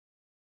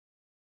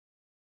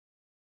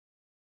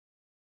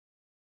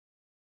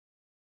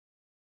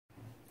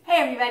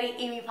Hey everybody,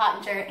 Amy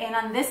Pottinger, and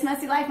on this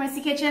Messy Life, Messy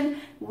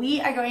Kitchen,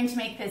 we are going to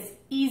make this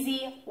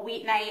easy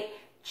weeknight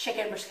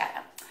chicken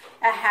bruschetta.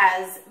 It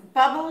has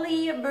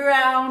bubbly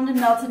browned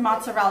melted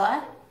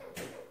mozzarella.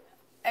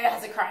 It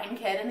has a crying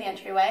kid in the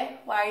entryway.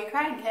 Why are you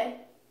crying, kid?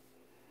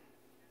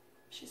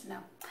 She's no.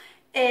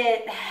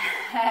 It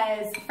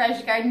has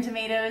fresh garden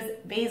tomatoes,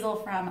 basil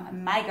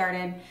from my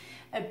garden,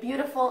 a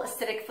beautiful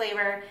acidic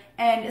flavor,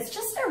 and it's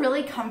just a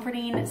really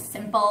comforting,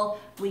 simple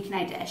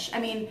weeknight dish. I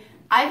mean,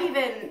 I've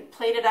even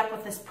plated up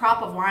with this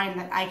prop of wine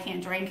that I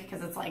can't drink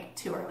because it's like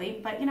too early,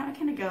 but you know, it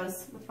kind of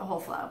goes with the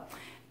whole flow.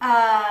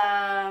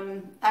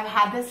 I've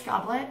had this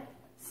goblet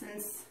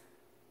since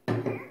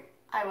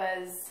I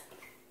was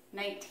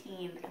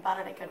 19. I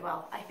bought it at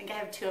Goodwill. I think I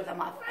have 2 of them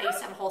left. I used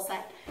to have a whole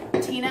set.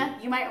 Tina,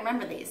 you might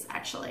remember these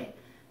actually.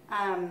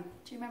 Do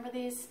you remember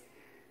these?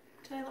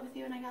 Did I live with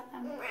you when I got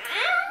them?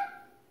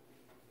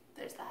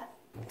 There's that.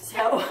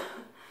 So,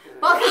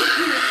 welcome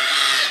to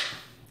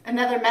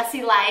another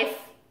messy life.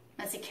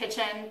 Messy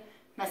kitchen,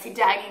 messy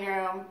dining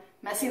room,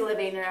 messy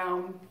living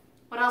room.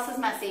 What else is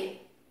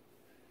messy?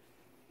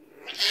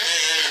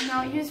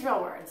 No, use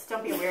real words.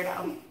 Don't be a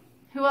weirdo.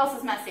 Who else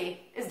is messy?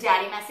 Is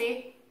Daddy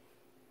messy?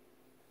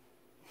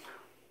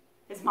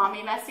 Is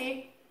Mommy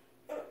messy?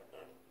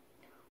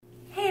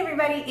 Hey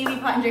everybody, Amy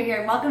Pottinger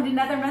here. Welcome to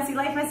another Messy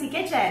Life, Messy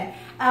Kitchen.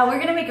 We're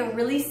gonna make a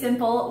really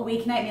simple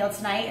weeknight meal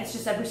tonight. It's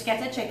just a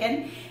bruschetta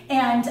chicken.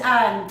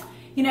 And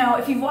you know,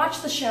 if you've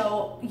watched the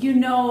show, you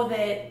know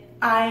that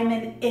I'm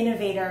an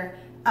innovator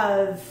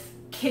of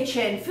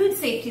kitchen food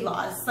safety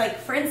laws. Like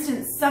for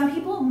instance, some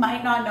people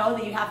might not know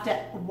that you have to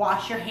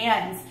wash your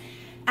hands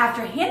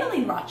after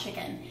handling raw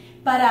chicken.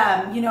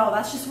 But you know,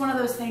 that's just one of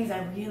those things I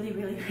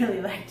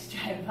really like to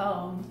drive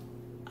home.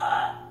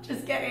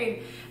 Just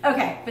kidding.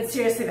 Okay, but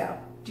seriously though,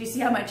 do you see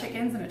how my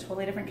chicken's in a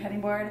totally different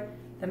cutting board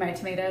than my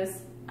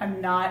tomatoes?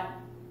 I'm not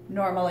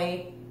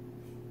normally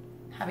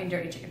having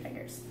dirty chicken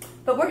fingers.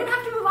 But we're gonna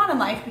have to move on in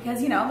life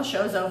because, you know, the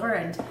show's over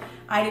and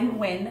I didn't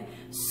win.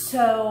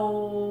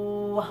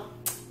 So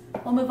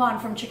we'll move on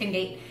from Chicken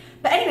Gate.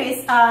 But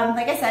anyways,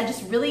 like I said,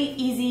 just really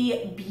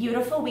easy,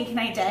 beautiful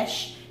weeknight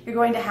dish. You're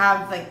going to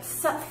have like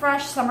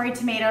fresh summery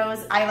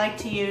tomatoes. I like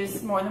to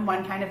use more than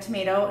one kind of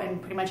tomato in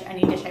pretty much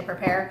any dish I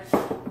prepare.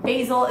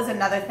 Basil is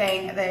another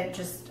thing that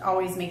just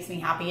always makes me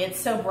happy. It's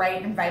so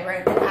bright and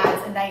vibrant. It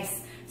adds a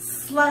nice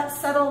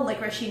subtle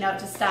licoricey note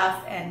to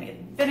stuff,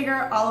 and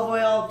vinegar, olive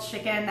oil,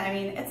 chicken. I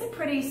mean, it's a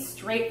pretty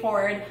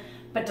straightforward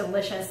but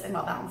delicious and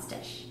well-balanced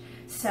dish.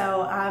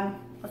 So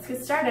let's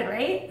get started,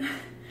 right?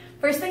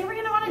 First thing we're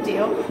gonna wanna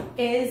do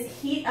is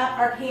heat up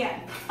our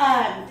pan.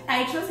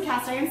 I chose a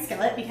cast iron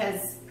skillet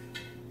because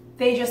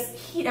they just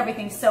heat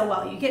everything so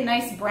well. You get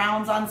nice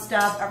browns on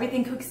stuff,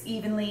 everything cooks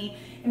evenly.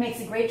 It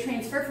makes a great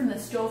transfer from the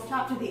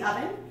stovetop to the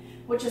oven,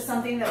 which is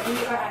something that we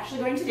are actually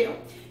going to do.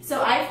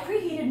 So I've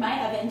preheated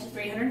my oven to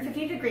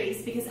 350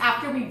 degrees because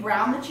after we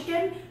brown the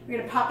chicken, we're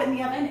gonna pop it in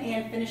the oven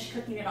and finish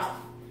cooking it off.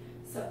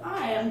 So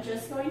I am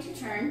just going to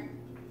turn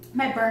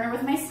my burner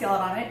with my skillet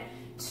on it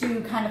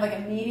to kind of like a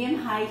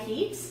medium-high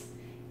heat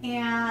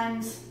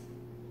and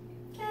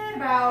get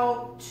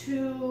about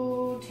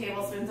 2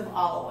 tablespoons of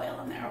olive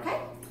oil in there,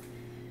 okay?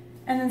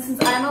 And then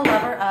since I'm a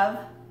lover of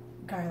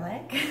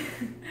garlic,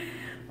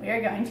 we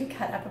are going to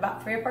cut up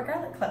about 3 or 4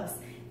 garlic cloves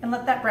and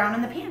let that brown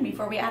in the pan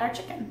before we add our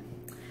chicken.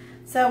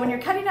 So when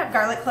you're cutting up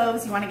garlic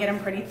cloves, you want to get them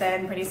pretty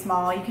thin, pretty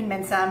small. You can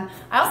mince them.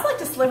 I also like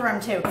to sliver them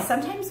too, because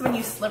sometimes when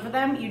you sliver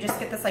them, you just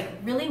get this like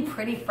really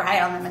pretty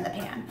fry on them in the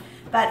pan.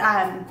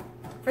 But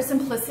for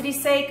simplicity's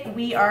sake,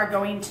 we are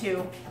going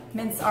to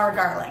mince our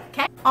garlic,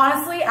 okay?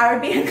 Honestly, I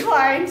would be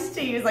inclined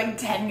to use like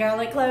 10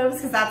 garlic cloves,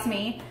 because that's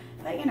me.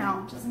 But you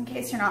know, just in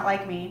case you're not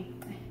like me,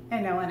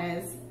 and no one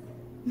is,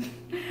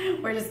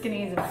 we're just gonna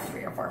use about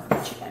 3 or 4 for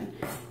the chicken.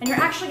 And you're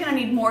actually gonna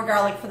need more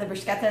garlic for the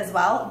bruschetta as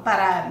well, but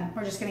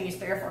we're just gonna use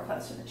 3 or 4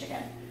 cloves for the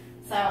chicken.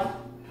 So, I'm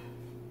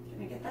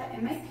gonna get that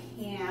in my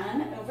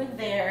pan over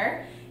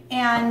there.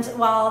 And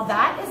while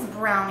that is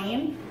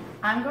browning,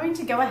 I'm going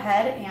to go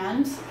ahead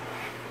and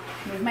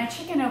move my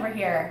chicken over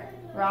here.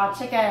 Raw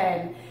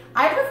chicken.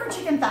 I prefer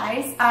chicken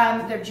thighs.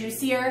 They're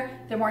juicier,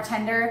 they're more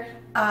tender,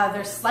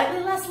 they're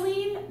slightly less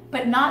lean,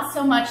 but not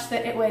so much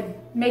that it would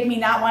make me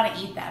not want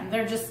to eat them.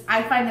 They're just,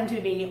 I find them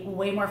to be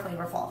way more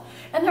flavorful.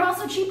 And they're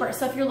also cheaper,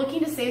 so if you're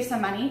looking to save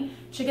some money,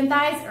 chicken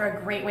thighs are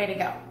a great way to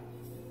go.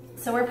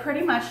 So we're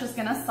pretty much just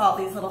gonna salt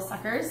these little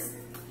suckers.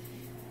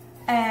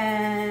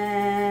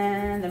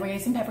 And then we're gonna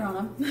use some pepper on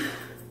them.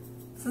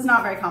 This is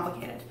not very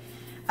complicated.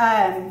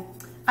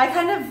 I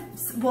kind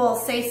of will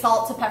say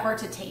salt to pepper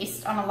to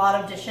taste on a lot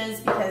of dishes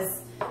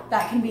because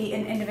that can be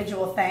an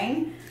individual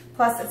thing.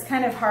 Plus, it's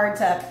kind of hard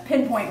to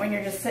pinpoint when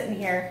you're just sitting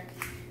here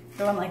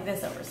going like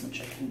this over some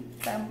chicken.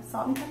 So,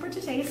 salt and pepper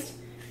to taste.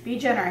 Be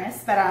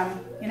generous, but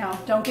you know,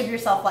 don't give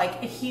yourself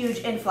like a huge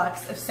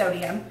influx of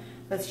sodium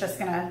that's just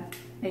gonna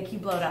make you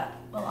bloat up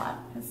a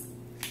lot. Because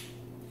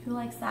who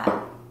likes that?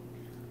 A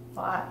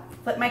lot.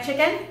 Flip my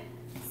chicken,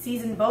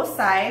 season both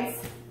sides.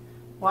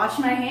 Wash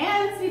my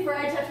hands before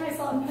I touch my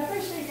salt and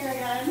pepper shaker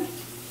again.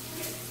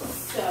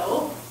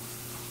 So,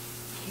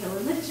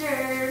 killing the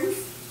germs.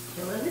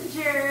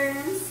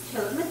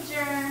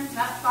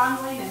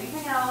 strongly than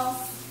anything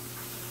else.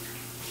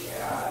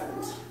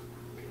 And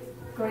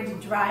I'm going to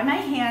dry my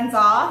hands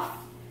off,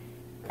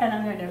 and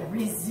I'm going to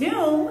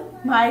resume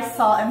my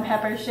salt and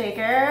pepper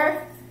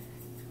shaker.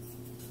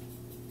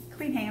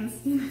 Clean hands.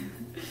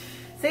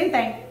 Same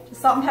thing,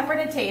 just salt and pepper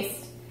to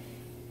taste.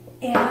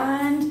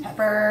 And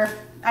pepper.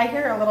 I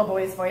hear a little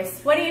boy's voice.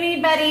 What do you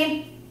need,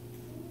 Betty?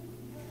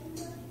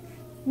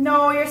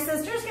 No, your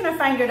sister's gonna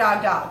find your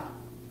dog.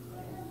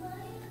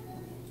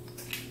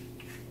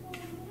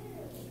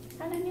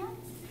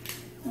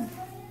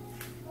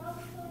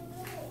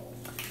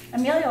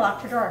 Amelia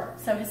locked her door,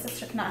 so his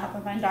sister cannot help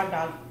him find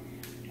dog.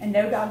 And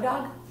no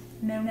dog,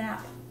 no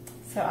nap.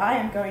 So I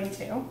am going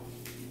to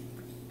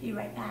be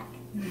right back.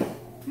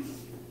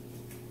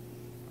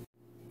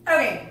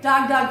 Okay,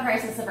 dog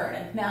crisis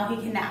averted. Now he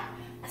can nap.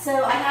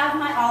 So I have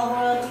my olive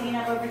oil heating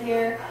up over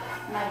here.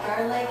 My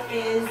garlic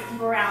is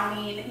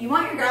browning. You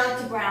want your garlic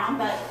to brown,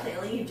 but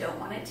clearly you don't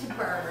want it to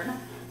burn.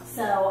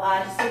 So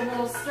just give it a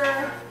little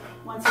stir.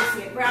 Once you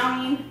see it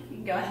browning, you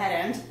can go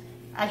ahead and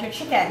add your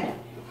chicken.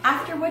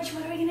 After which,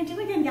 what are we gonna do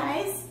again,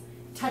 guys?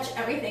 Touch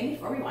everything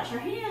before we wash our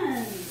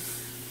hands.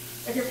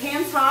 If your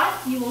pan's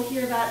hot, you will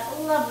hear that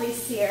lovely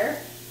sear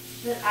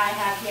that I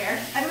have here.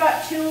 I have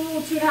about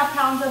 2.5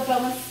 pounds of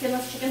boneless,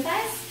 skinless chicken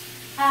thighs.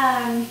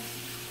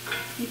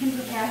 You can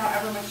prepare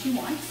however much you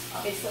want,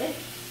 obviously.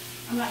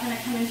 I'm not gonna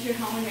come into your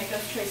home and make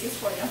those choices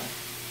for you.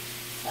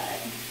 But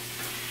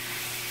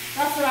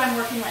that's what I'm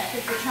working with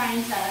if you're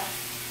trying to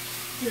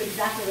do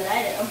exactly what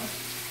I do.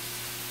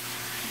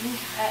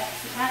 Okay,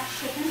 so that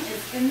chicken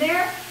is in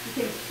there.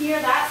 You can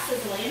hear that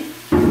sizzling.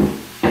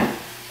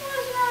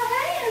 Wash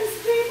my hands,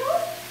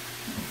 people.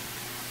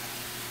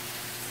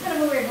 It's kind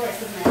of a weird voice,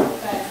 isn't it?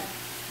 But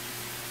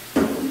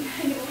I'm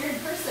kind of a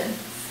weird person,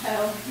 so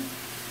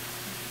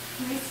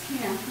nice, you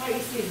know, what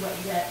you see is what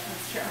you get.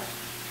 That's true.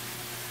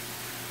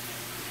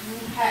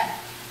 Okay.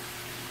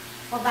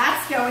 Well,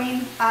 that's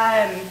going.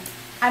 I'm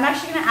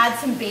actually going to add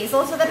some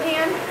basil to the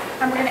pan,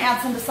 and we're going to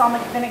add some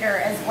balsamic vinegar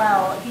as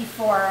well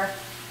before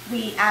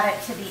we add it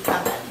to the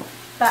oven.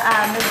 But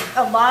there's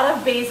a lot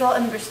of basil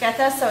in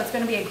bruschetta, so it's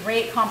going to be a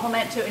great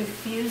complement to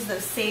infuse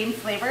those same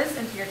flavors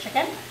into your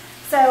chicken.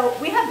 So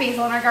we have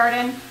basil in our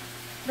garden.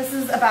 This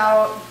is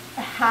about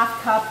a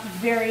half cup,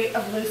 very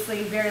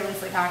loosely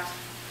packed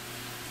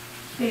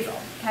basil.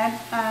 Okay.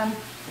 I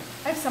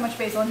have so much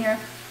basil in here.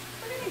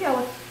 We're going to go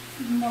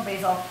with more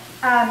basil.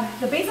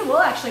 The basil will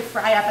actually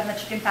fry up in the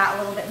chicken fat a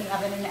little bit in the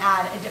oven and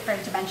add a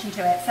different dimension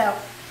to it. So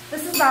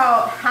this is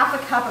about half a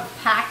cup of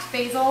packed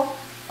basil,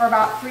 or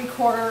about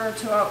 3/4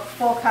 to a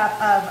full cup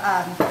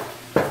of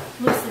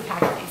loosely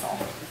packed basil.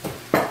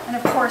 And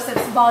of course,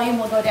 its volume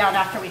will go down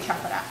after we chop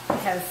it up,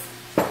 because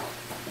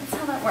that's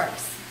how that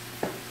works.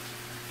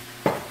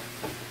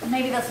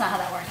 Maybe that's not how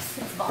that works.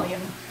 It's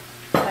volume,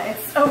 but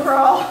it's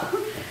overall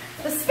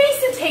the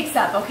space it takes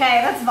up.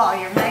 Okay, that's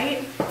volume,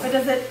 right? But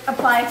does it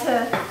apply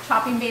to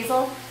chopping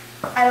basil?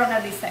 I don't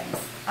know these things.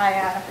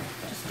 I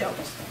just don't.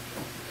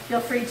 Feel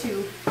free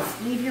to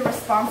leave your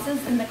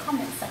responses in the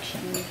comments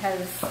section,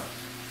 because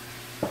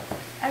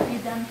I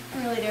read them,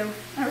 I really do.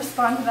 I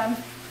respond to them,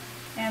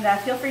 and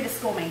feel free to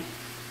school me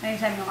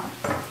anytime you want.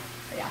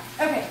 But yeah,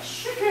 okay,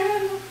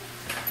 chicken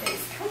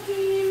is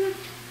cooking.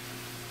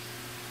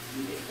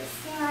 Get this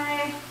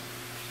guy.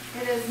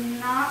 It is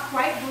not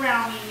quite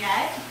browning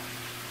yet,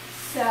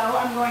 so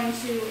I'm going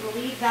to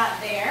leave that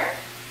there.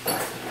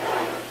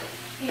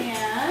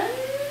 And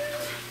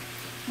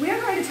we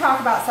are going to talk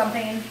about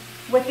something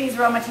with these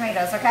Roma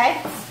tomatoes,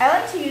 okay? I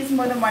like to use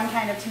more than one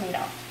kind of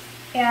tomato.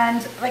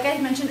 And like I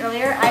mentioned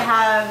earlier, I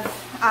have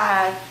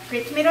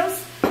grape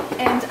tomatoes,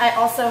 and I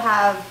also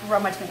have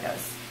Roma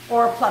tomatoes,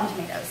 or plum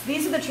tomatoes.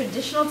 These are the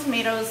traditional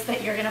tomatoes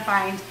that you're gonna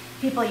find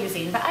people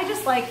using, but I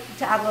just like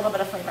to add a little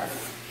bit of flavor.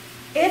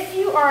 If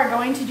you are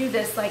going to do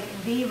this like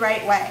the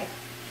right way,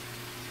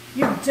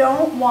 you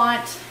don't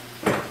want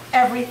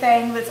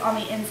everything that's on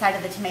the inside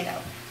of the tomato.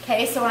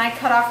 Okay, so when I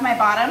cut off my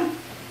bottom,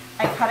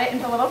 I cut it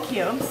into little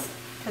cubes,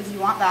 because you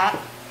want that.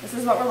 This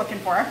is what we're looking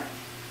for.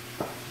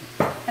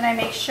 And I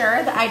make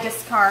sure that I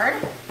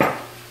discard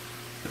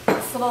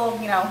this little,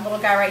 little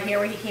guy right here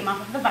where he came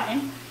off of the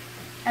vine.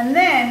 And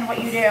then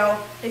what you do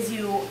is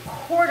you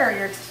quarter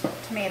your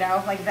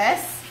tomato like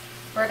this,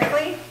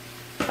 vertically.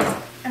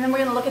 And then we're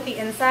gonna look at the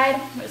inside.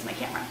 Where's my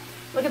camera?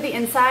 Look at the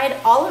inside.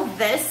 All of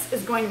this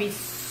is going to be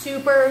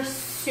super,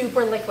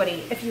 super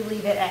liquidy if you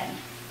leave it in.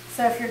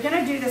 So if you're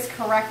gonna do this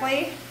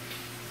correctly,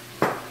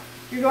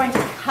 you're going to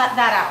cut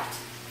that out.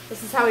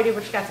 This is how we do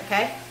bruschetta,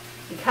 okay?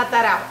 You cut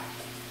that out.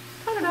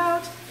 Cut it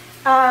out.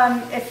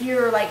 If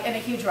you're like in a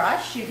huge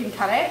rush, you can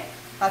cut it.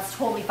 That's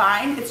totally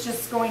fine. It's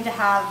just going to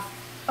have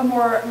a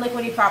more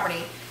liquidy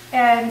property.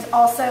 And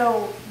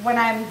also, when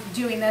I'm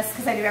doing this,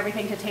 because I do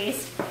everything to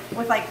taste,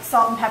 with like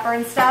salt and pepper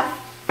and stuff,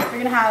 you're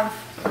gonna have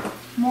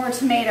more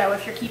tomato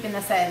if you're keeping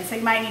this in. So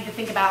you might need to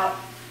think about,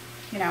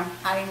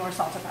 adding more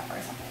salt or pepper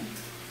or something.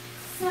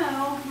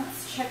 So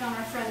let's check on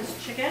our friend's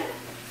chicken.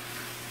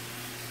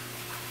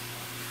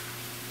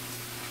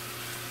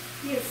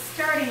 He is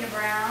starting to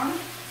brown,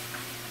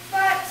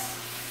 but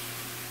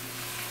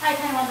I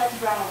kind of want that to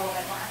brown a little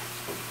bit more.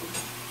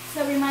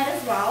 So we might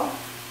as well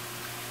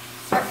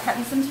start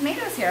cutting some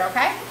tomatoes here,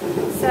 okay?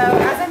 So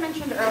as I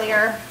mentioned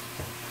earlier,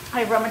 I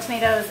have Roma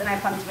tomatoes and I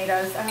have plum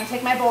tomatoes. I'm gonna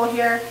take my bowl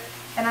here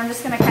and I'm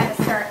just gonna kind of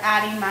start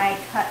adding my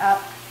cut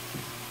up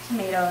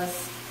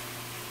tomatoes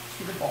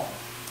to the bowl.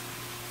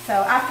 So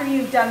after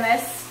you've done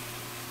this,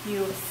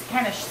 you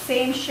kind of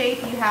same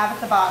shape you have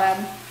at the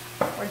bottom.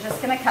 We're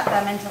just gonna cut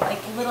them into like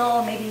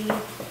little, maybe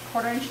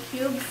 1/4-inch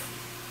cubes.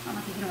 I don't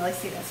know if you can really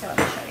see this, so let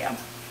me show you.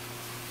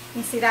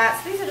 You see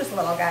that? So these are just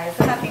little guys,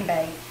 they're nothing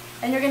big.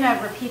 And you're gonna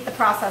repeat the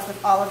process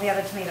with all of the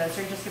other tomatoes.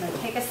 You're just gonna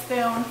take a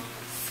spoon,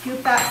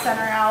 scoop that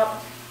center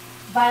out,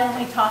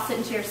 violently toss it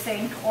into your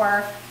sink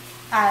or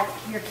at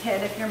your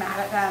kid if you're mad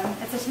at them.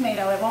 It's a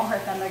tomato, it won't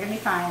hurt them, they're gonna be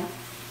fine.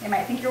 They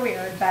might think you're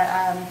weird, but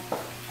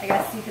I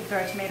guess you could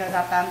throw tomatoes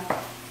at them.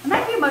 It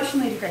might be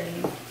emotionally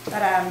degrading,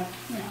 but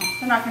you know,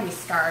 they're not gonna be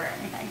scarred or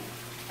anything.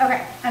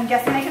 Okay, I'm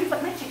guessing I can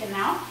flip my chicken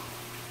now,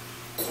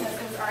 because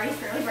it was already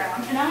fairly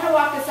brown. And I'm gonna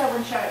walk this over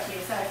and show it to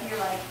you, so if you're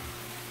like,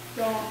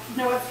 don't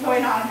know what's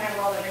going on, I'm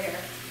gonna roll over here.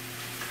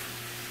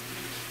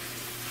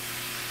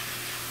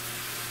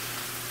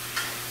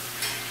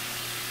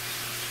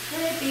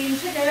 Flipping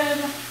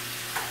chicken.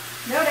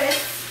 Notice,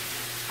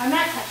 I'm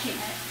not touching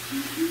it.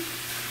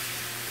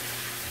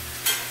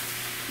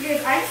 You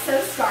guys, I'm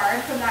so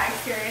scarred from that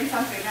experience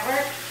on Food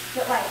Network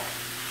that like,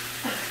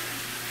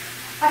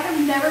 I have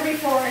never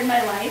before in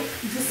my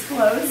life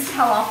disclosed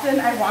how often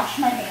I wash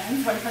my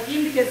hands when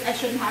cooking because I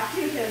shouldn't have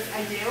to because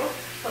I do.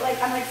 But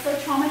like, I'm like so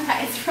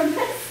traumatized from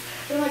this.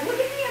 But I'm like, look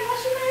at me, I'm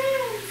washing my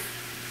hands.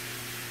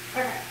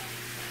 Okay,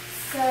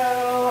 so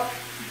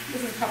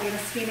this is probably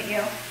gonna steam at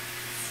you.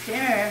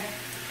 Steamer.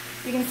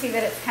 You can see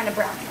that it's kind of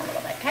browning a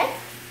little bit, okay?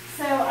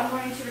 So I'm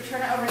going to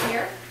return it over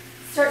here.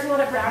 Start to let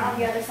it brown on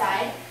the other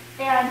side.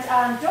 And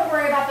don't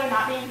worry about there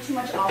not being too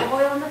much olive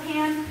oil in the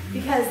pan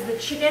because the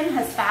chicken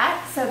has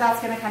fat, so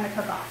that's going to kind of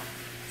cook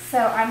off. So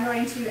I'm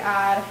going to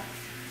add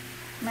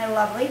my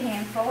lovely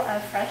handful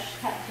of fresh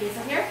cut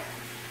basil here.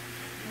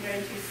 I'm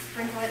going to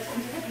sprinkle it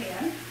into the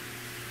pan.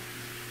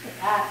 Look at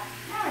that.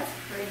 Oh, it's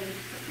pretty.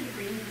 It's pretty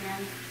green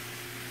pan.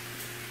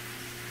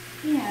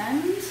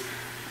 And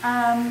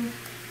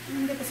I'm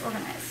going to get this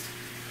organized.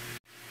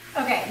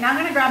 Okay, now I'm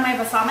going to grab my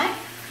balsamic.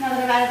 Now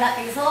that I've added that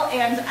basil,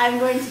 and I'm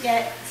going to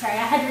get, sorry,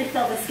 I had to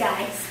refill this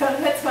guy, so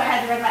that's why I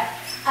had to run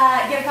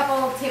by. Get a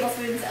couple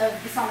tablespoons of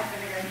balsamic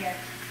vinegar in here.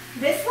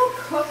 This will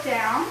cook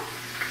down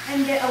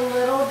and get a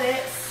little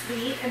bit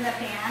sweet in the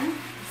pan,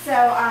 so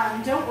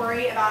don't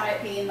worry about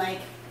it being like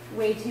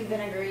way too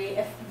vinegary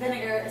if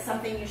vinegar is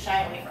something you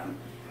shy away from.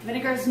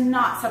 Vinegar is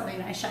not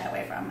something I shy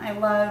away from. I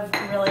love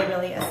really,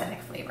 really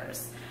acidic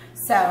flavors.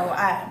 So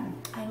I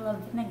love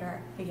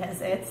vinegar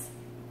because it's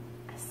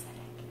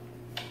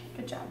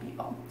good job,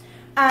 people.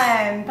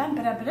 Let's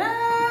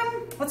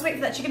wait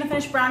for that chicken to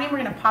finish browning. We're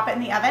gonna pop it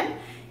in the oven.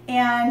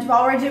 And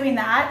while we're doing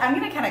that, I'm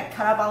gonna kind of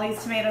cut up all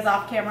these tomatoes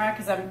off camera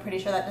because I'm pretty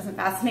sure that doesn't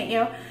fascinate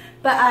you.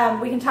 But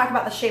we can talk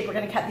about the shape we're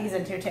gonna cut these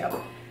into too.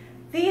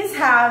 These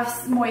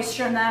have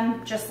moisture in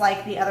them just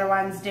like the other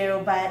ones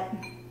do, but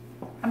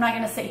I'm not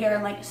gonna sit here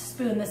and like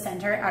spoon the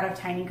center out of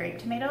tiny grape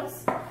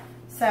tomatoes.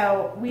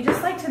 So we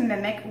just like to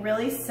mimic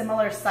really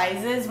similar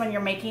sizes when you're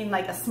making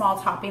like a small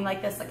topping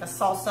like this, like a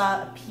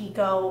salsa, a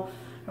pico,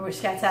 or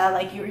bruschetta,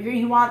 like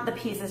you want the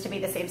pieces to be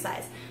the same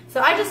size.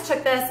 So I just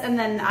took this and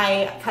then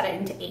I cut it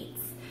into 8s.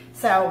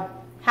 So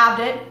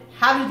halved it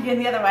again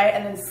the other way,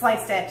 and then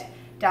sliced it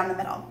down the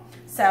middle.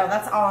 So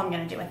that's all I'm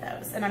gonna do with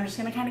those. And I'm just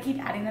gonna kind of keep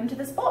adding them to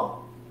this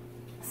bowl.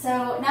 So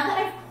now that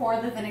I've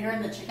poured the vinegar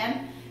in the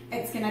chicken,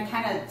 it's gonna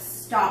kind of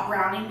stop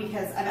browning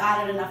because I've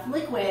added enough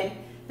liquid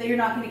that you're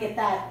not going to get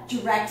that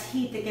direct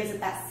heat that gives it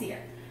that sear.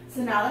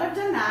 So now that I've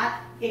done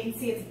that, you can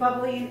see it's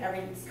bubbling,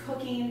 everything's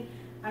cooking.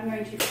 I'm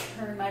going to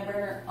turn my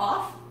burner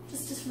off,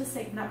 just for the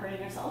sake of not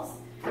burning ourselves.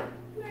 I'm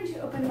going to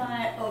open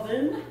my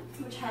oven,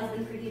 which has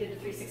been preheated to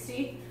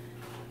 360,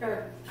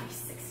 or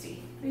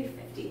 360,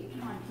 350.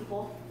 Come on,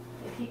 people.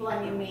 The people,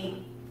 I mean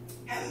me.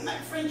 And my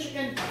French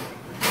chicken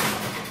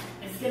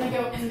is going to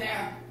go in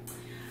there.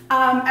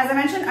 As I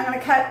mentioned, I'm going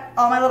to cut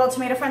all my little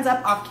tomato friends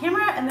up off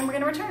camera, and then we're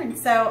going to return.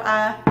 So,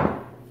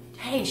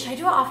 hey, should I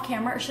do it off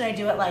camera or should I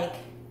do it like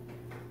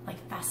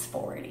fast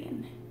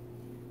forwarding?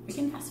 We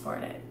can fast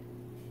forward it.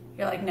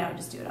 You're like, no,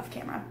 just do it off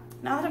camera.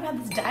 Now that I've had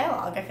this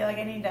dialogue, I feel like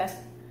I need to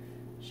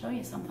show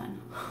you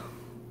something.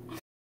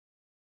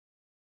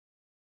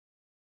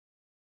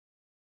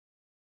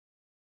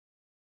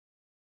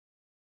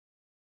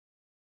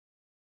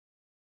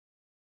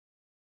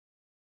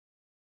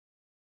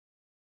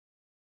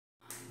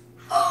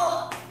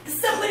 Oh,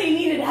 somebody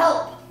needed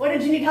help. What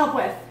did you need help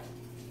with?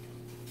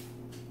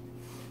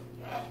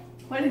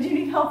 What did you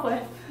need help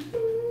with?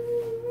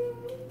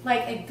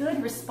 Like a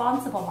good,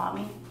 responsible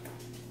mommy,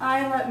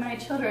 I let my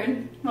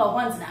children, well,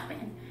 one's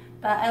napping,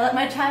 but I let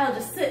my child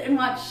just sit and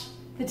watch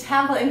the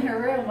tablet in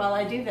her room while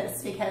I do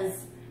this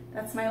because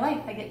that's my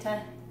life. I get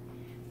to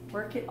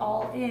work it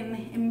all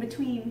in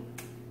between,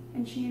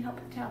 and she needed help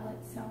with the tablet,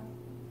 so. Do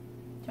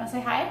you want to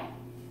say hi?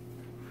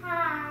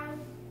 Hi.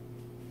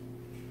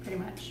 Pretty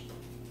much.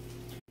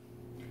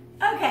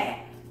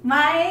 Okay,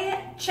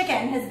 my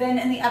chicken has been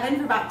in the oven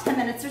for about 10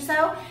 minutes or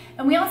so,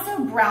 and we also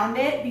browned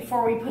it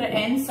before we put it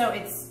in, so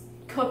it's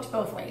cooked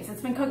both ways.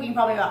 It's been cooking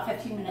probably about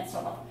 15 minutes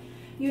total.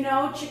 You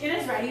know, chicken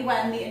is ready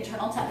when the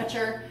internal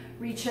temperature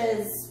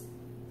reaches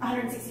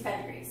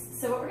 165 degrees.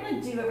 So what we're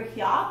gonna do over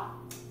here, I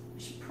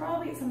should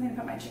probably get something to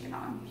put my chicken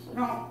on, so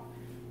don't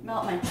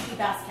melt my cheap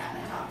ass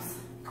cabinet tops.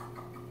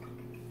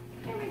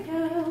 There we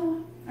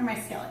go. Or my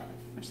skillet,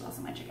 which is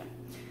also my chicken.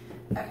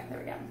 Okay, there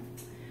we go.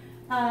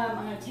 I'm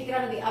gonna take it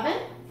out of the oven.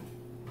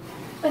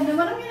 And then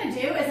what I'm gonna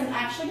do is I'm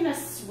actually gonna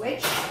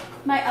switch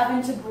my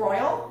oven to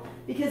broil,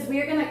 because we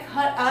are gonna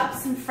cut up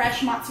some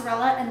fresh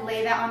mozzarella and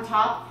lay that on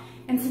top.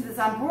 And since it's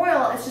on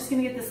broil, it's just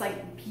gonna get this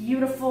like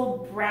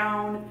beautiful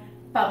brown,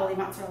 bubbly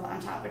mozzarella on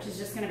top, which is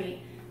just gonna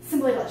be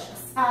simply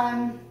delicious.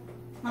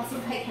 Let's see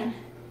if I can,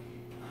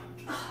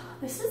 oh,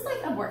 this is like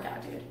a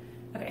workout, dude.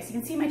 Okay, so you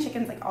can see my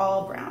chicken's like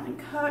all brown and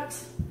cooked.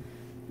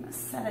 I'm gonna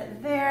set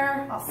it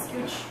there. I'll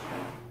scooch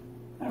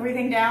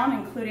everything down,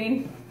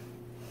 including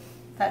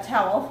that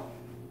towel,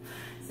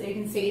 so you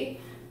can see.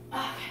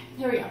 Okay,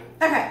 here we go.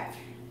 Okay,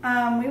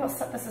 we will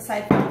set this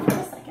aside for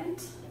a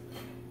second.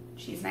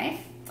 Cheese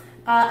knife.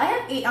 I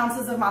have 8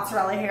 ounces of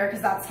mozzarella here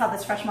because that's how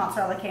this fresh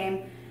mozzarella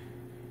came.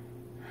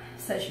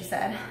 So she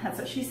said. That's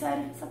what she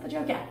said. Is that the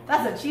joke? Yeah,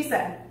 that's what she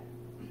said.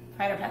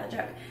 I don't have the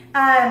joke.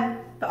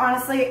 But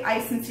honestly,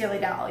 I sincerely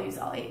doubt I'll use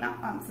all 8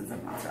 ounces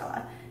of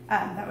mozzarella.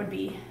 That would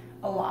be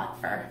a lot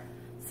for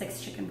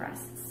 6 chicken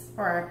breasts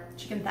or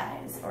chicken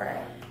thighs or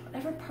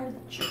whatever part of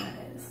the chicken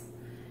it is.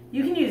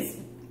 You can use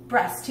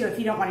breasts too if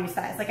you don't want to use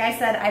thighs. Like I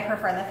said, I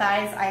prefer the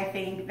thighs. I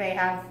think they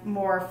have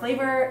more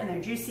flavor and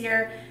they're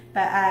juicier.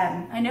 But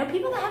I know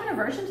people that have an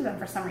aversion to them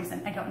for some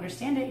reason. I don't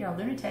understand it. You're a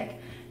lunatic.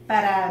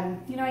 But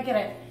you know, I get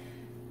it.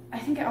 I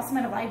think I also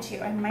might have lied to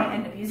you. I might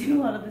end up using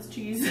a lot of this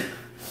cheese.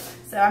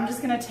 So I'm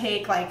just gonna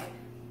take, like,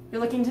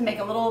 you're looking to make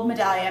a little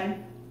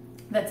medallion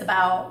that's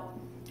about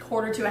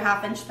 1/4 to a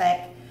 1/2 inch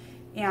thick,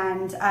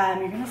 and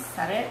you're gonna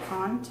set it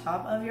on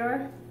top of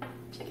your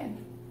chicken.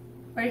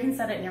 Or you can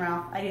set it in your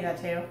mouth. I do that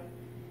too.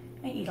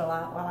 I eat a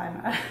lot while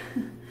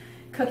I'm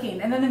cooking,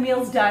 and then the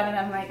meal's done and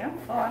I'm like, oh,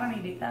 well, I don't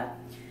need to eat that.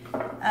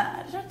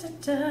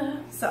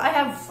 So I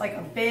have like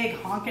a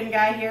big honking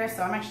guy here,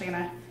 so I'm actually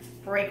gonna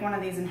break one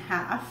of these in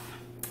half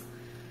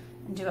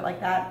and do it like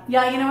that.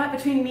 Yeah, you know what?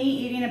 Between me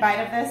eating a bite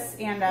of this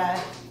and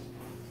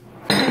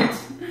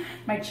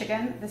my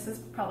chicken, this is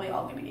probably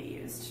all gonna get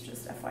used,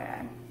 just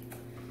FYI.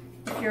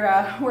 If you're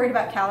worried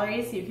about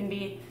calories, you can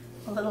be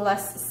a little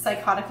less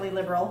psychotically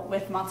liberal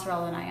with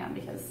mozzarella than I am,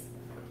 because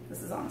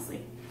this is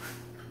honestly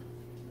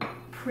a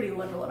pretty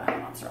liberal amount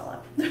of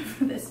mozzarella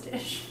for this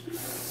dish.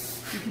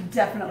 You could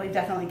definitely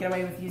get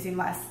away with using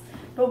less.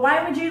 But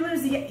why would you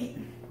lose the...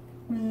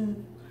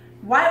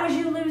 Why would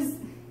you lose...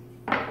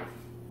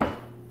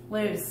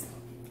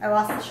 I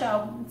lost the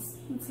show.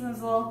 It's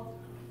those little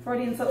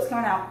Freudian slips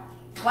coming out.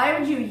 Why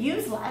would you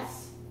use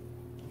less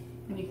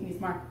when you can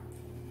use more?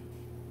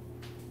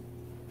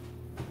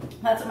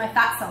 That's what my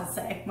fat cells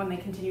say when they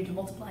continue to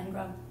multiply and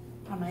grow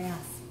on my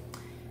ass.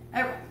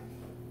 Anyway,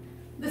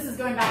 this is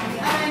going back in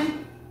the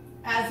oven.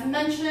 As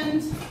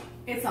mentioned,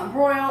 it's on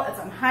broil, it's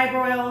on high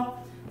broil,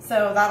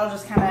 so that'll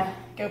just kind of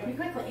go pretty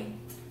quickly.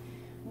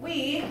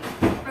 We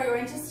are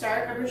going to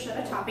start a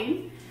bruschetta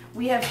topping.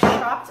 We have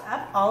chopped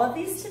up all of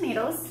these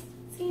tomatoes.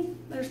 See,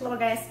 there's little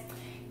guys.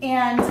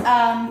 And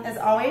as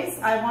always,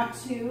 I want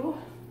to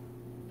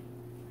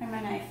find my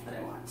knife that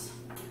I want.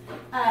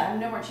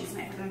 No more cheese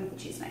knife, we're going with the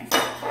cheese knife.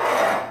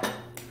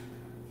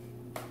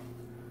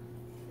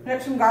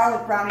 Put some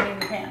garlic browning in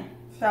the pan.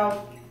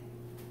 So,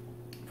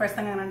 first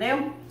thing I'm gonna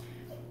do,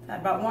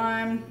 add about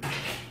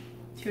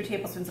 1-2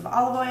 tablespoons of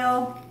olive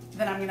oil.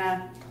 Then I'm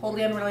gonna,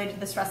 totally unrelated to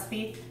this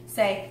recipe,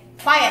 say,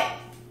 quiet,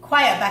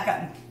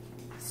 Beckham.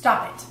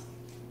 Stop it.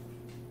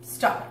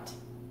 Stop it.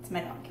 It's my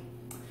dog.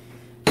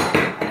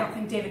 I don't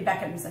think David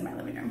Beckham's in my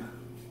living room.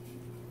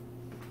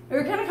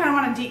 We're kind of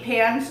want a deep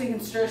pan so you can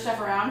stir stuff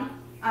around.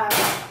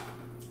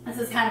 This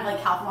is kind of like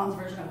Calphalon's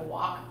version of a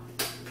wok.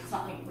 It's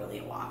not like really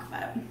a wok,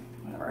 but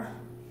whatever.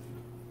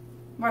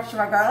 Rest of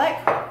our garlic.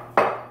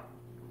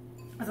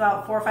 There's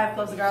about 4 or 5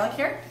 cloves of garlic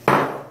here.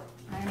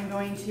 I'm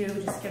going to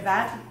just give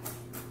that.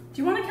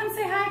 Do you want to come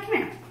say hi? Come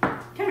here.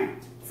 Come here.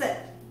 Sit.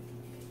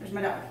 There's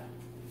my dog.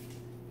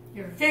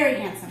 You're very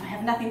handsome. I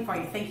have nothing for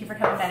you. Thank you for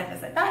coming by to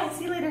visit. Bye.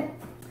 See you later.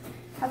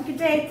 Have a good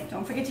day.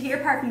 Don't forget to get your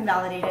parking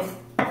validated.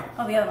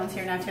 Oh, the other one's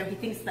here now too. He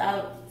thinks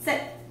that.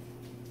 Sit.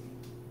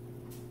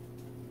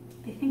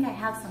 They think I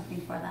have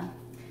something for them.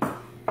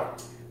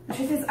 The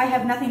truth is, I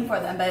have nothing for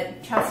them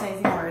but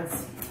chastising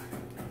words.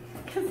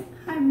 Because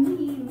I'm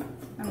mean.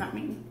 I'm not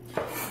mean.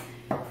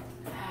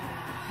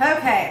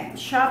 Okay,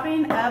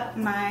 chopping up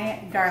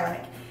my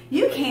garlic.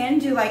 You can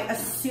do like a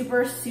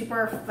super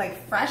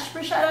like fresh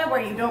bruschetta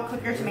where you don't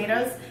cook your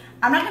tomatoes.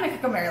 I'm not gonna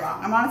cook them very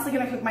long. I'm honestly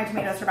gonna cook my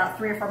tomatoes for about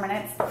 3 or 4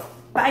 minutes.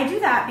 But I do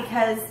that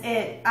because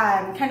it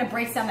kind of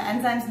breaks down the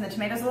enzymes in the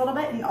tomatoes a little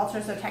bit and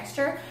alters their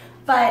texture.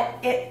 But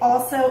it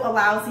also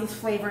allows these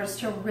flavors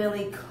to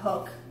really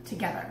cook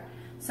together.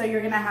 So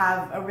you're gonna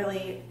have a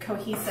really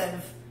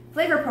cohesive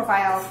flavor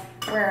profile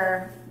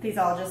where these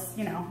all just,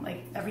 you know,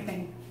 like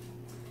everything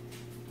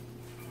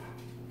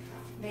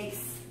makes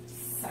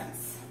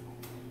sense.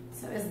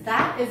 So as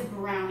that is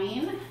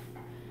browning,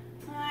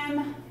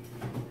 I'm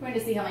going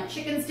to see how my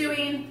chicken's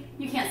doing.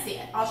 You can't see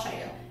it, I'll show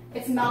you.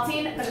 It's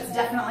melting, but it's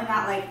definitely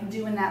not like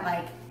doing that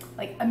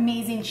like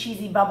amazing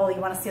cheesy bubble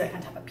you want to see like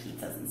on top of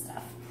pizzas and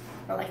stuff,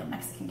 or like a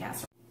Mexican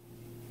casserole.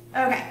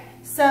 Okay,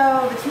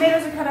 so the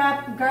tomatoes are cut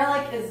up,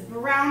 garlic is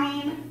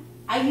browning.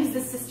 I use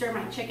this to stir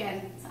my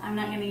chicken, so I'm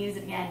not gonna use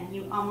it again.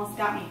 You almost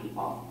got me,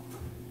 people.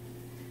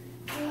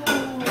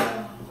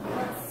 Oh,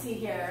 let's see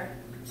here.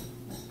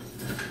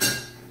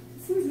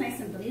 This one's nice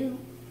and blue.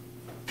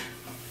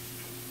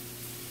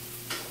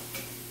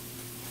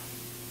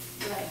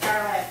 Like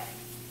garlic.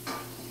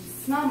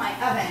 Smell my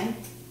oven.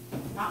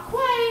 Not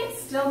quite,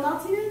 still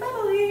melting and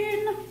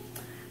bubbling.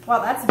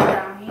 While that's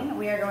browning,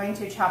 we are going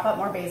to chop up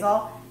more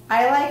basil.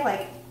 I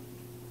like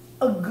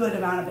a good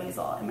amount of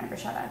basil in my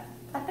bruschetta.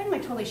 That thing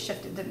like totally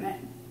shifted, didn't it?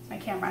 My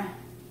camera.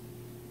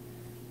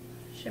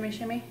 Shimmy,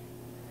 shimmy.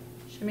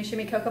 Shimmy,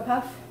 shimmy, Cocoa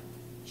Puff.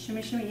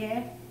 Shimmy, shimmy,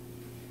 yeah.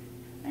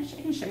 I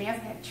can shimmy as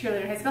a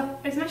cheerleader in high school.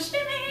 There's my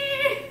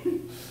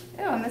shimmy!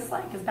 Oh, and this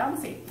like is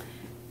bouncy.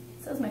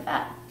 So is my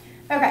fat.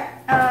 Okay,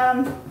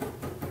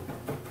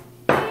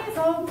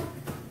 basil.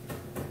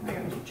 We're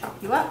going to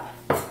chop you up.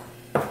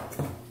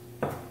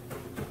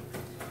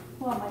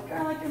 While my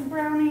garlic is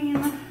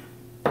browning.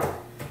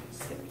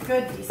 Just give it a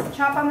good, decent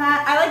chop on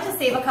that. I like to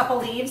save a couple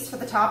leaves for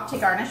the top to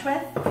garnish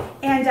with.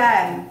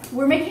 And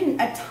we're making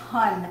a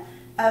ton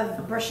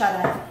of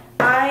bruschetta.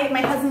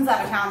 My husband's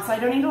out of town, so I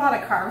don't eat a lot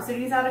of carbs when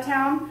he's out of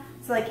town.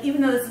 So like,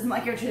 even though this isn't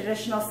like your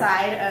traditional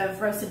side of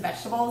roasted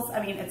vegetables,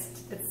 I mean,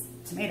 it's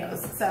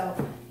tomatoes, so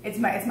it's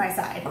my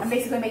side. I'm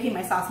basically making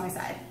my sauce my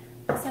side.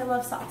 Because I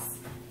love sauce.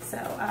 So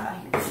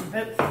here's some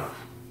both. Okay,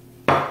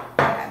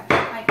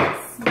 I can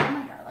smell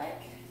my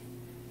garlic.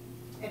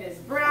 It is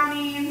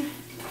browning.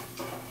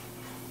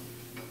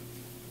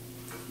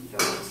 I'm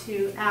going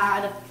to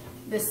add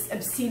this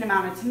obscene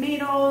amount of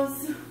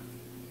tomatoes.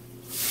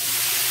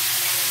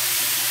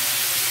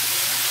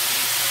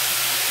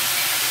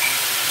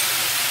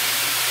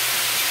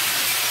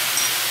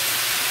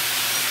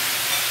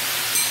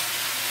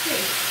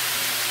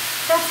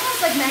 That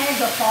sounds like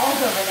Niagara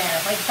Falls over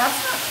there. Like, that's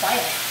not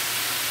quiet.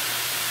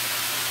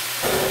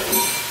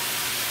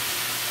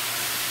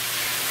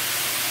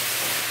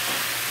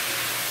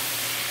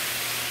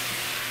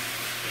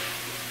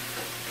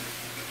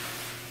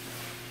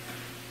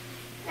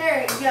 There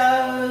it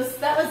goes.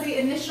 That was the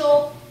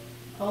initial,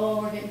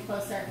 oh, we're getting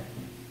closer.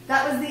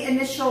 That was the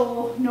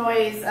initial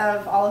noise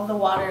of all of the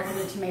water from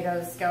the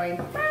tomatoes going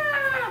with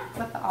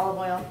the olive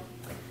oil.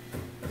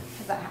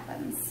 Because that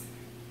happens.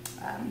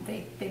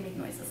 They make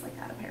noises like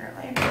that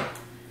apparently.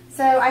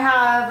 So I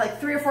have like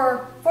 3 or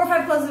 4 or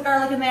 5 cloves of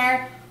garlic in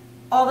there,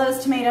 all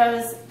those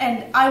tomatoes,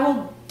 and I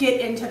will get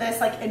into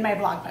this like in my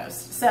blog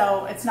post.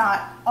 So it's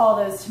not all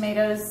those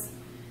tomatoes.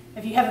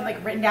 If you haven't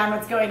like written down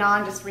what's going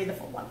on, just read the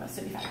full blog post,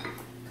 it'll be fine.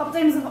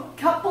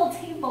 Couple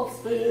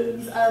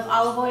tablespoons of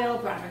olive oil,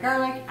 brown our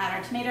garlic, add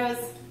our tomatoes,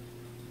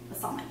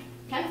 balsamic,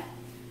 okay?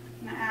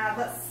 I'm gonna add,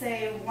 let's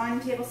say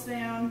 1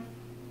 tablespoon,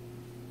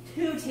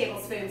 2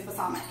 tablespoons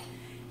balsamic.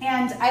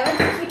 And I like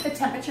to keep the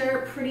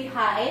temperature pretty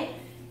high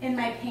in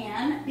my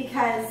pan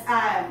because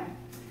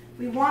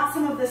we want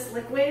some of this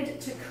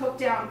liquid to cook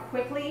down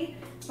quickly,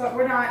 but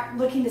we're not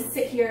looking to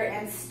sit here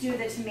and stew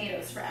the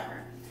tomatoes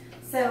forever.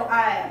 So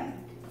I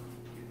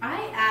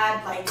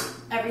add like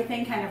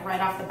everything kind of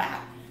right off the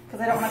bat because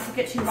I don't want to cook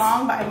it too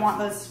long, but I want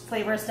those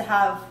flavors to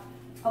have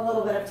a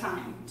little bit of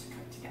time to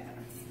cook together.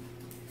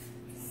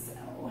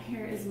 So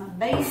here is my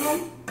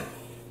basil.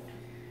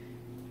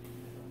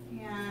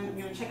 And I'm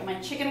gonna check out my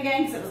chicken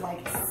again because it was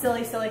like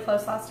silly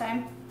close last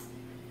time.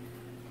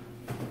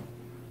 Oh,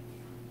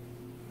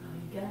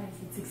 you guys,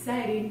 it's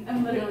exciting.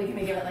 I'm literally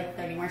gonna give it like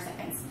 30 more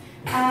seconds.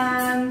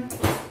 I'm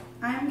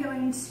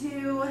going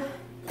to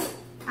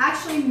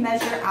actually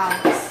measure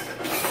out.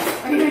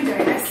 Are you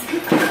enjoying this?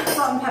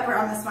 Salt and pepper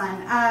on this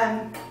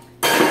one.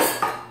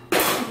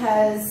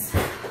 Because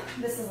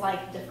this is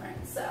like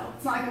different. So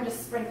it's not like I'm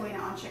just sprinkling it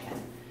on chicken.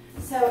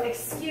 So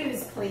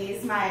excuse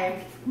please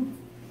my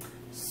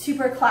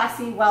super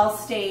classy,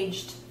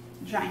 well-staged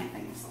giant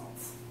thing of salt.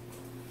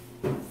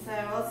 So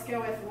let's go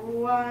with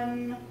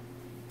 1,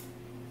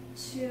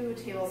 2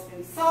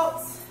 tablespoons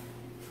salt.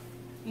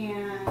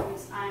 And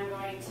I'm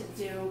going to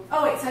do,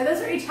 oh wait, so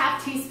those are each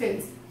half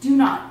teaspoons. Do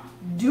not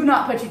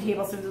put 2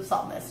 tablespoons of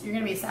salt in this. You're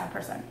gonna be a sad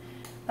person.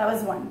 That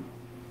was 1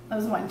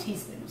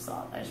 teaspoon of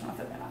salt. I just want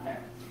to throw that out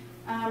there.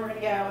 We're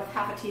gonna go with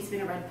half a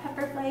teaspoon of red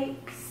pepper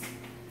flakes.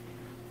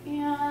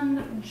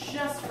 And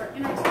just for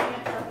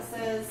entertainment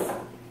purposes,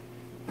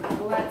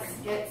 let's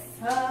get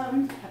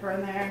some pepper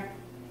in there.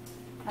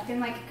 Nothing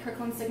like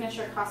Kirkland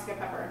Signature Costco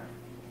pepper.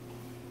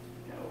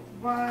 Go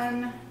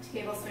 1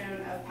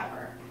 tablespoon of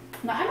pepper.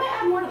 Now I might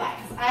add more to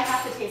that because I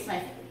have to taste my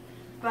food,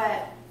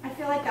 but I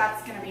feel like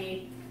that's gonna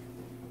be,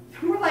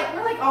 we're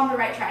like on the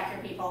right track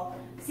here, people.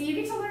 So you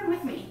get to learn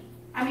with me.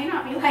 I may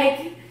not be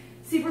like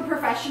super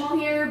professional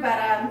here, but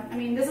I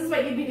mean, this is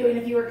what you'd be doing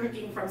if you were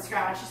cooking from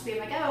scratch. Just being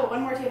like, oh,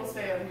 1 more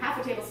tablespoon,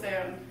 half a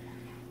tablespoon.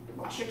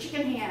 Wash your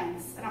chicken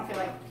hands. I don't feel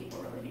like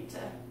people really need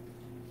to.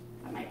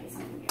 That might be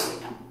something you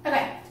already know.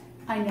 Okay,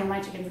 I know my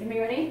chicken's gonna be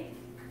ready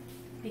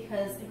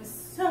because it was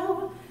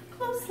so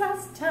close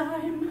last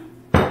time.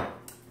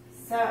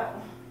 So,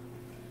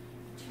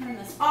 turn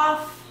this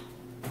off.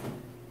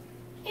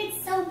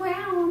 It's so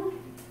brown.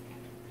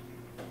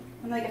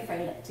 I'm like afraid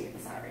to get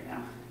this out right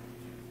now.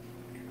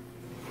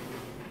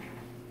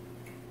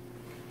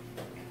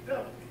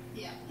 Oh,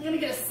 yeah. I'm gonna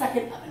get a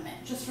second oven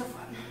mitt just for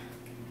fun.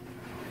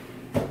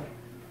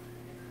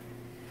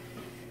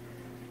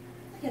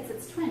 It's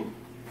its twin.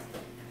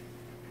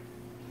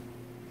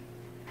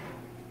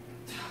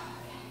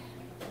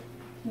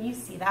 Can you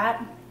see that?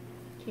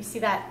 Can you see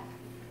that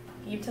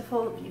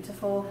beautiful,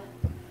 beautiful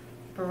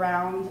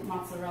browned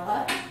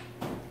mozzarella?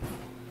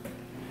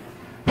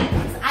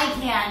 I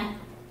can.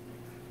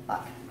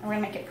 Look, I'm gonna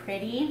make it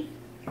pretty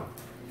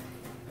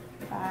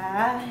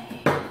by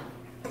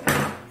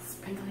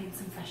sprinkling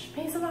some fresh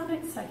basil on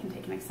it so I can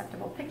take an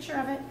acceptable picture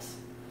of it.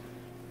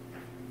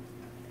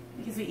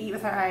 Because we eat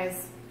with our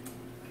eyes.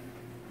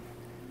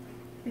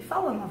 We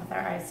fall in love with our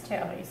eyes too.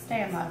 You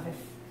stay in love if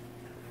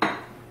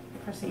the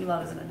person you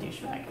love isn't a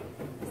douchebag.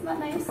 Isn't that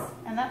nice?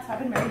 And that's how I've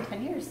been married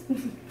 10 years.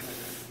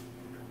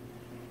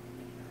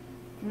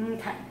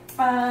 Okay.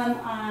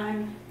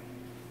 I'm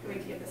going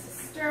to give this a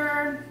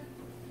stir.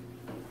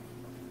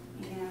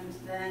 And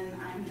then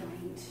I'm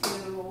going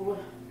to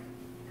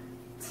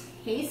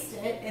taste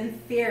it. In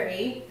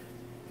theory,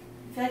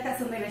 I feel like that's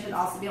something I should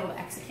also be able to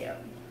execute.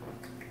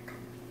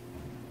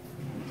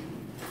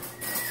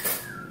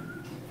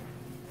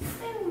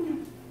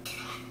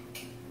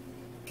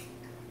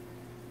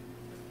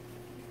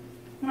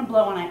 I'm gonna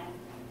blow on it.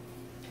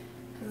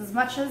 Because as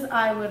much as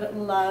I would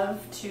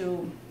love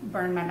to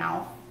burn my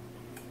mouth,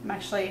 I'm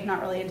actually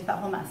not really into that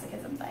whole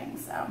masochism thing,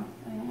 so I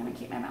think I'm gonna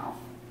keep my mouth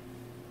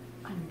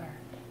unburned.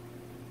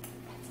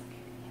 That's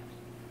okay.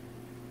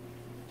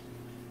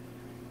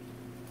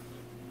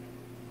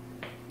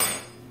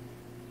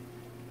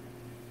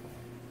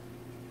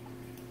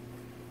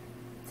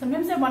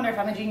 Sometimes I wonder if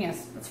I'm a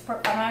genius. I'm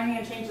not even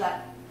gonna change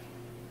that.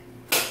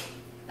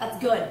 That's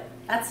good.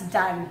 That's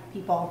done,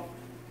 people.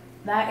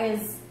 That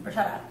is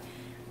bruschetta.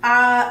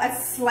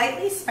 It's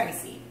slightly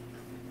spicy.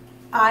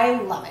 I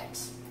love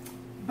it.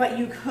 But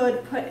you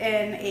could put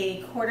in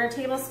a 1/4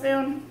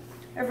 tablespoon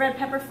of red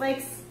pepper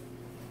flakes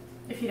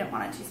if you don't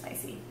want it too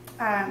spicy.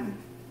 I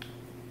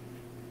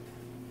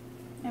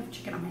have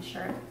chicken on my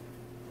shirt.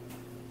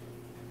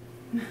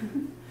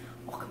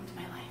 Welcome to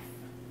my life.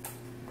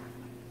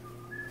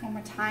 One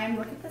more time,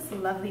 look at this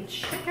lovely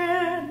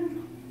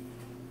chicken.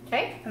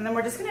 Okay, and then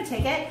we're just gonna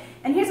take it.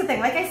 And here's the thing,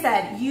 like I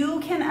said, you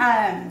can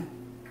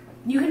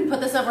put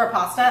this over a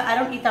pasta. I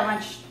don't eat that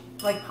much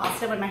like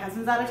pasta when my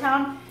husband's out of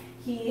town.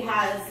 He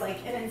has like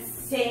an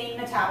insane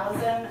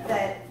metabolism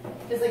that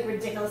is like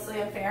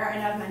ridiculously unfair. I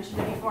know I've mentioned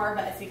it before,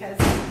 but it's because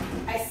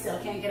I still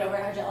can't get over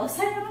how jealous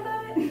I am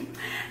about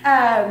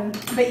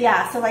it. But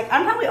yeah, so like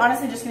I'm probably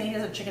honestly just gonna eat it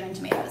as a chicken and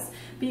tomatoes.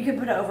 But you could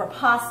put it over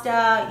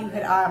pasta. You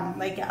could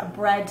like get a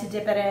bread to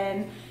dip it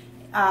in.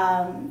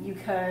 You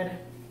could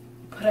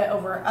put it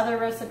over other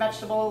roasted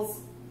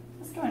vegetables.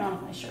 What's going on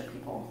with my shirt,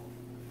 people?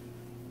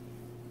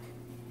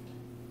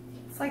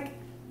 It's like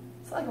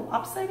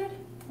lopsided?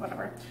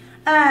 Whatever.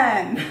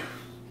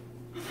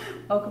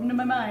 Welcome to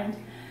my mind.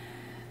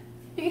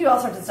 You can do all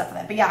sorts of stuff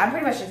with it, but yeah, I'm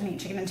pretty much just gonna eat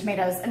chicken and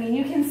tomatoes. I mean,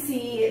 you can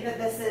see that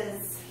this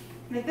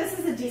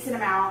is a decent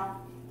amount,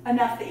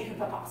 enough that you can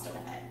put pasta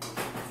with it.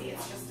 See,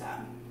 it's just,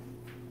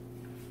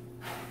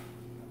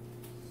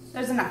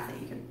 there's enough that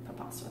you can put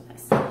pasta with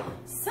this.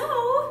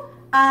 So,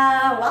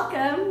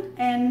 welcome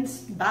and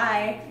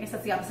bye. I guess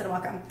that's the opposite of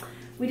welcome.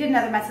 We did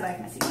another Messy Life,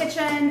 Messy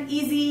Kitchen.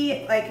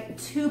 Easy, like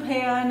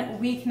 2-pan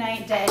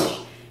weeknight dish.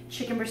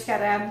 Chicken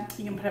bruschetta.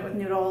 You can put it with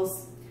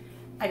noodles.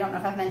 I don't know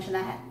if I've mentioned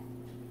that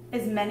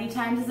as many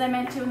times as I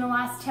meant to in the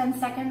last 10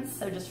 seconds.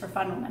 So just for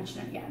fun, we'll mention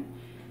it again.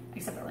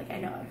 Except for like, I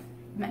know I've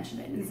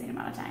mentioned it an insane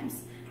amount of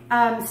times.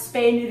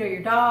 Spay and neuter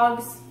your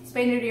dogs.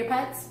 Spay and neuter your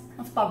pets.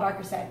 What's Bob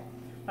Barker say?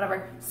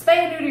 Whatever. Spay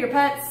and neuter your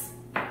pets.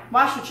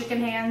 Wash your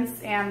chicken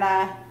hands. And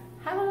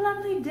have a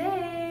lovely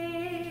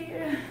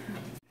day.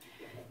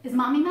 Is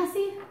mommy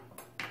messy?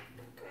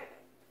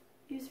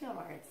 Use real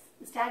words.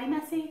 Is daddy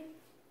messy?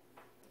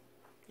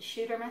 Is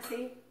shooter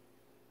messy?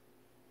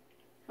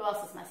 Who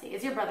else is messy?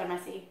 Is your brother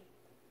messy?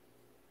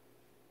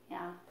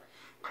 Yeah.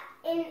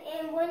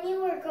 And when you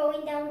were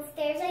going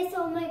downstairs, I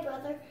saw my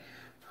brother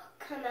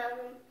come out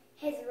of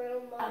his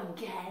room.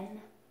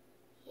 Again?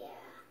 Yeah.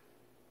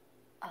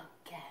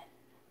 Again.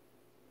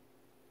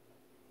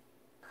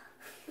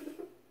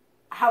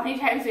 How many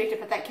times do we have to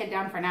put that kid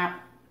down for a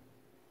nap?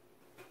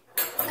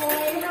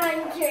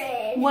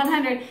 100.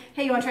 100.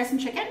 Hey, you want to try some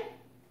chicken?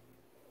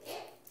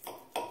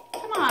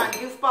 Come on,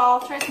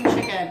 goofball. Try some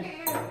chicken.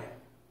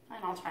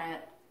 Fine, I'll try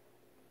it.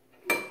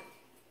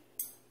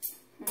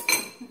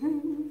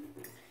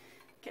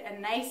 Get a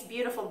nice,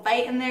 beautiful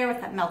bite in there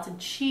with that melted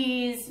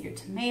cheese, your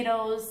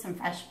tomatoes, some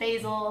fresh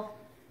basil.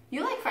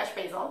 You like fresh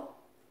basil.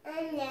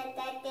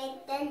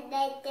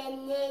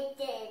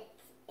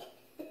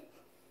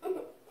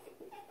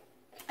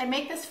 I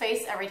make this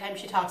face every time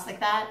she talks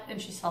like that,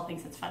 and she still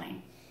thinks it's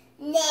funny.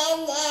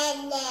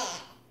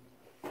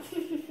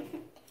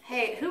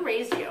 Hey, who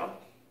raised you?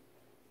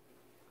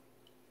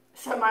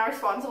 So am I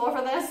responsible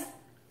for this?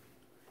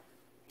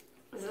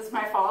 Is this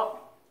my fault?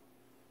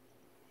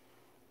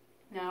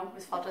 No,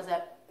 whose fault is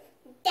it?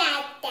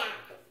 Dada.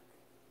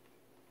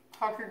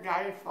 How's your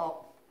daddy's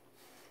fault?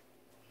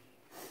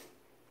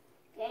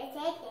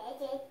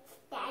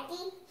 Daddy,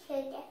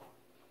 sugar.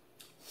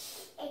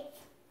 It's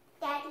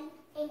Daddy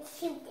and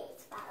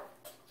Sugar's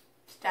fault.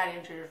 It's Daddy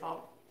and Sugar's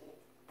fault.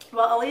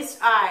 Well, at least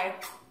I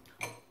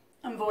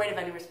am void of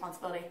any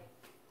responsibility.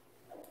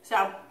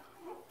 So,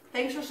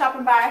 thanks for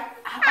stopping by.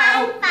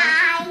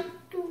 Bye.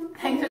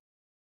 Thanks